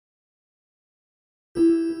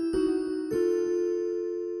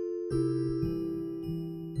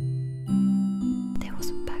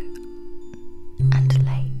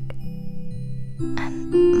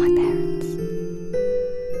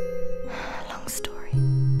long story.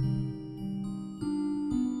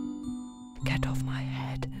 Get off my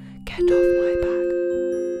head. Get off my back.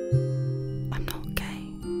 I'm not gay.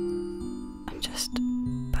 I'm just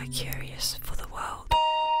bi-curious for the world.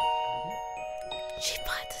 She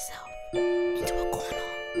finds herself into a corner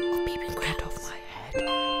of peeping crowds. Get off my head.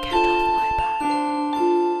 Get off my back.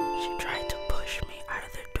 She tried to push me out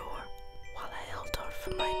of the door while I held on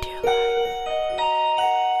for my dear life.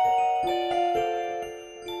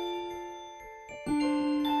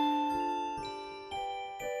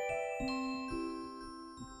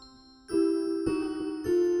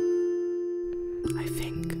 I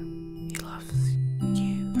think he loves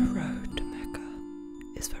you. The road to Mecca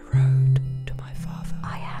is the road to my father.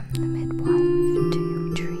 I am the midwife to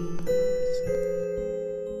your dreams.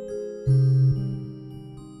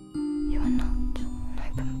 You are not an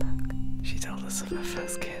open book. She told us of her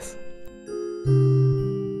first kiss.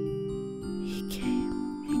 He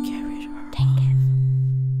came, he carried her. Don't give.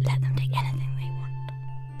 Let them take anything they want.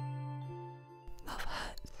 Love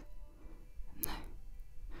hurts. No.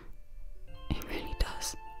 It really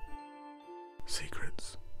does.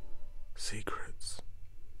 Secrets. Secrets.